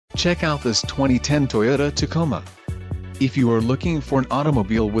Check out this 2010 Toyota Tacoma. If you are looking for an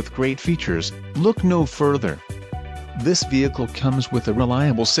automobile with great features, look no further. This vehicle comes with a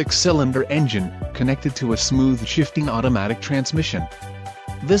reliable 6-cylinder engine, connected to a smooth shifting automatic transmission.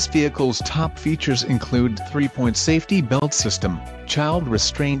 This vehicle's top features include 3-point safety belt system, child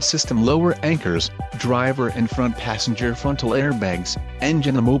restraint system, lower anchors, driver and front passenger frontal airbags,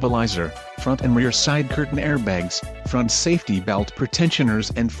 engine immobilizer, front and rear side curtain airbags, front safety belt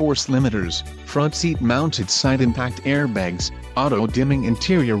pretensioners and force limiters, front seat mounted side impact airbags, auto dimming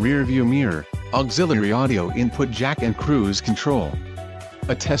interior rear view mirror, auxiliary audio input jack and cruise control.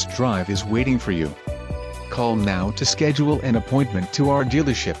 A test drive is waiting for you. Call now to schedule an appointment to our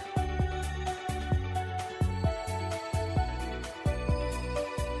dealership.